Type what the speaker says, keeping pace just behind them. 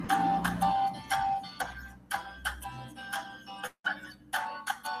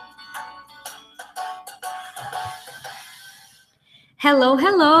Hello,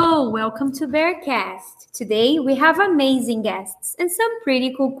 hello! Welcome to Bearcast. Today we have amazing guests and some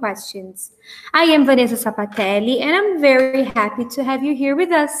pretty cool questions. I am Vanessa Sapatelli and I'm very happy to have you here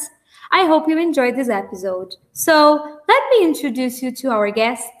with us. I hope you enjoyed this episode. So, let me introduce you to our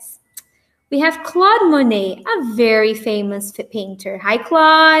guests. We have Claude Monet, a very famous painter. Hi,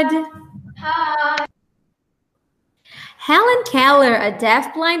 Claude. Hi. Helen Keller, a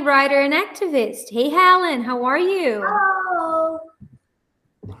deafblind writer and activist. Hey, Helen, how are you? Hello.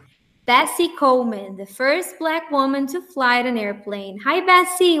 Bessie Coleman, the first Black woman to fly an airplane. Hi,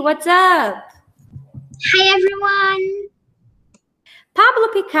 Bessie, what's up? Hi, everyone. Pablo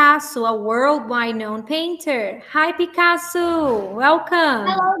Picasso, a worldwide known painter. Hi, Picasso, welcome.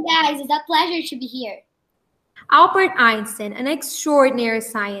 Hello, guys. It's a pleasure to be here. Albert Einstein, an extraordinary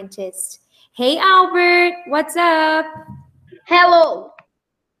scientist. Hey, Albert, what's up? Hello.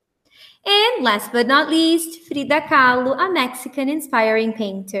 And last but not least, Frida Kahlo, a Mexican inspiring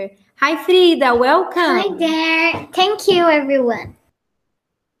painter. Hi, Frida, welcome. Hi there. Thank you, everyone.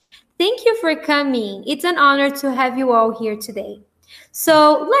 Thank you for coming. It's an honor to have you all here today.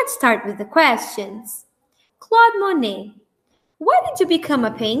 So let's start with the questions. Claude Monet, why did you become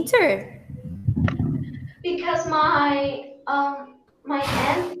a painter? Because my aunt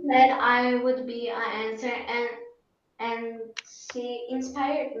said I would be an answer and she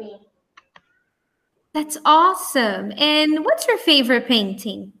inspired me. That's awesome. And what's your favorite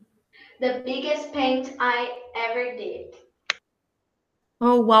painting? The biggest paint I ever did.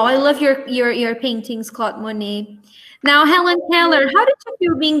 Oh wow, I love your paintings, Claude Monet. Now, Helen Keller, how did you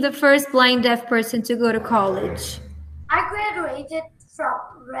feel being the first blind deaf person to go to college? I graduated from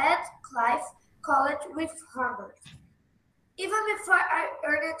Radcliffe College with honors. Even before I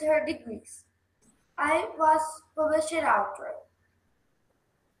earned her degrees, I was published author.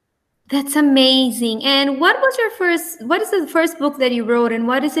 That's amazing. And what is the first book that you wrote and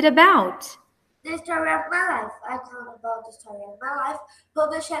what is it about? The Story of My Life. I thought about the story of my life,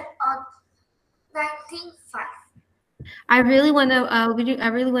 published on 1905. I really want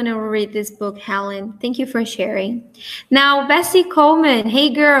to read this book, Helen. Thank you for sharing. Now, Bessie Coleman, hey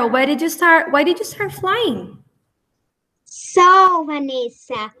girl, why did you start flying? So,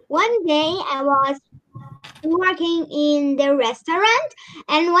 Vanessa, one day I was working in the restaurant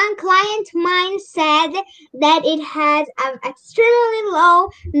and one client of mine said that it had an extremely low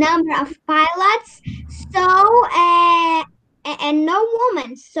number of pilots, and no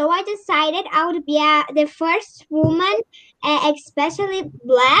woman. So I decided I would be the first woman, especially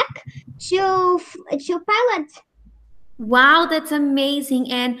black, to pilot. Wow, that's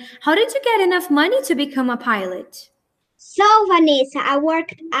amazing. And how did you get enough money to become a pilot? So, Vanessa, I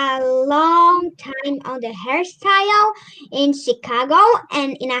worked a long time on the hairstyle in Chicago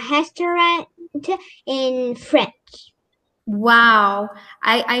and in a restaurant in France. Wow,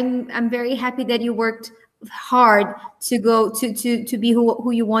 I'm very happy that you worked hard to go to be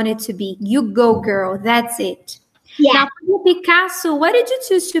who you wanted to be. You go, girl. That's it. Yeah. Now, Picasso, why did you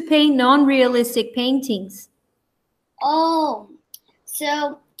choose to paint non-realistic paintings? Oh,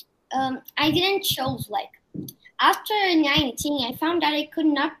 so I didn't choose after 19, I found that I could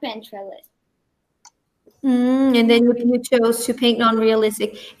not paint realistic. And then you chose to paint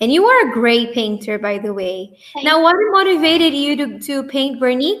non-realistic. And you are a great painter, by the way. Now, what motivated you to paint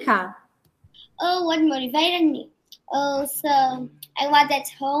Guernica? Oh, what motivated me? Oh, so I was at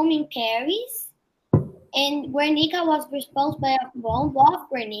home in Paris, and Guernica was responsible for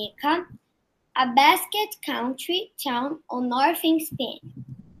Guernica, a basket country town on northern Spain.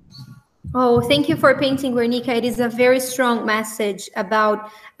 Oh, thank you for painting Guernica. It is a very strong message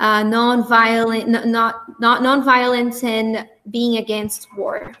about non-violence and being against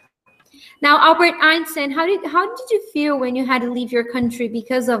war. Now, Albert Einstein, how did you feel when you had to leave your country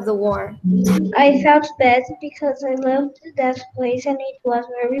because of the war? I felt bad because I loved that place and it was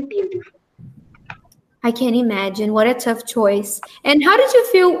very beautiful. I can imagine. What a tough choice. And how did you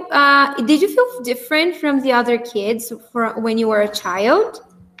feel? Did you feel different from the other kids when you were a child?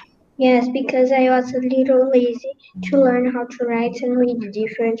 Yes, because I was a little lazy to learn how to write and read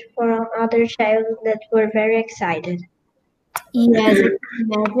different from other children that were very excited. Yes, I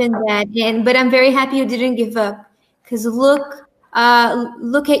can imagine that. But I'm very happy you didn't give up. Because look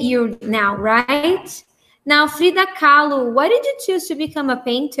at you now, right? Now, Frida Kahlo, why did you choose to become a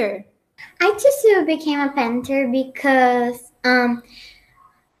painter? I chose to become a painter because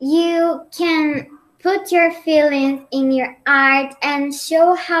you can put your feelings in your art and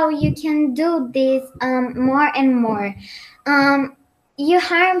show how you can do this more and more. You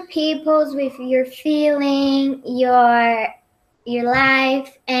harm people with your feeling, your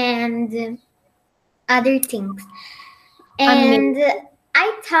life, and other things. And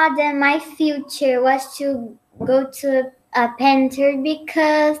I thought that my future was to go to a painter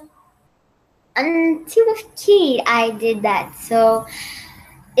because until a kid I did that. So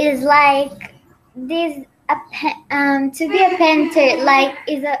it's like this to be a painter like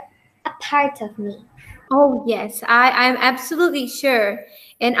is a part of me. Oh, yes, I'm absolutely sure.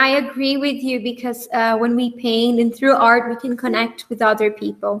 And I agree with you because when we paint and through art, we can connect with other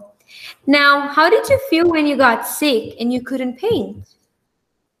people. Now, how did you feel when you got sick and you couldn't paint?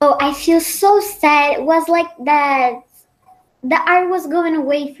 Oh, I feel so sad. It was like that the art was going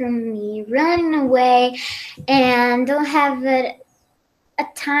away from me, running away, and don't have a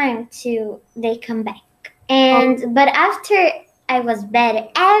time to they come back. And but after I was better,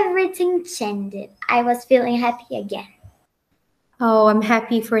 everything changed. I was feeling happy again. Oh, I'm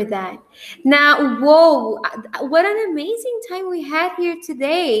happy for that. Now, whoa, what an amazing time we had here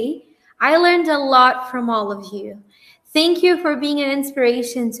today. I learned a lot from all of you. Thank you for being an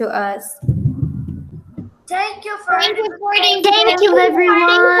inspiration to us. Thank you for Thank you,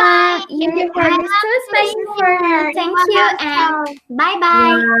 everyone. You are so special for me. Thank you and bye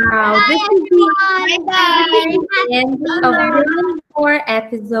bye. Wow, this is the end of one more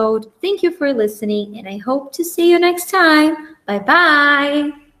episode. Thank you for listening, and I hope to see you next time. Bye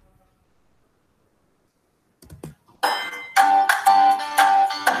bye.